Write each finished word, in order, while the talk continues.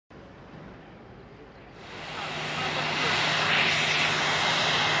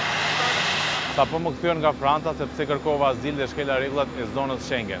Sapo më kthyer nga Franca sepse kërkova azil dhe shkela rregullat e zonës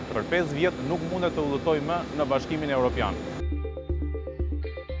Schengen. Për 5 vjet nuk mundet të udhëtoj më në Bashkimin Evropian.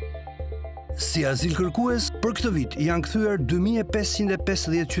 Si azil kërkues, për këtë vit janë kthyer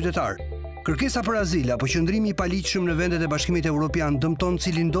 2550 qytetarë. Kërkesa për azil apo qëndrimi i paligjshëm në vendet e Bashkimit Evropian dëmton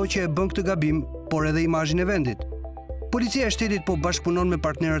cilindo që e bën këtë gabim, por edhe imazhin e vendit. Policia e shtetit po bashkëpunon me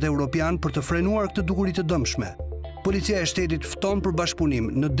partnerët evropian për të frenuar këtë dukuri të dëmshme. Policia e shtetit fton për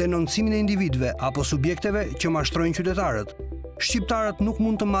bashkëpunim në denoncimin e individëve apo subjekteve që mashtrojnë qytetarët. Shqiptarët nuk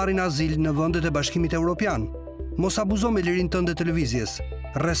mund të marrin azil në vendet e Bashkimit Evropian. Mos abuzo me lirinë tënde të lëvizjes.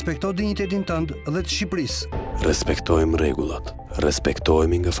 Respekto dinjitetin tënd dhe të Shqipërisë. Respektojmë rregullat.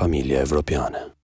 Respektohemi nga familja evropiane.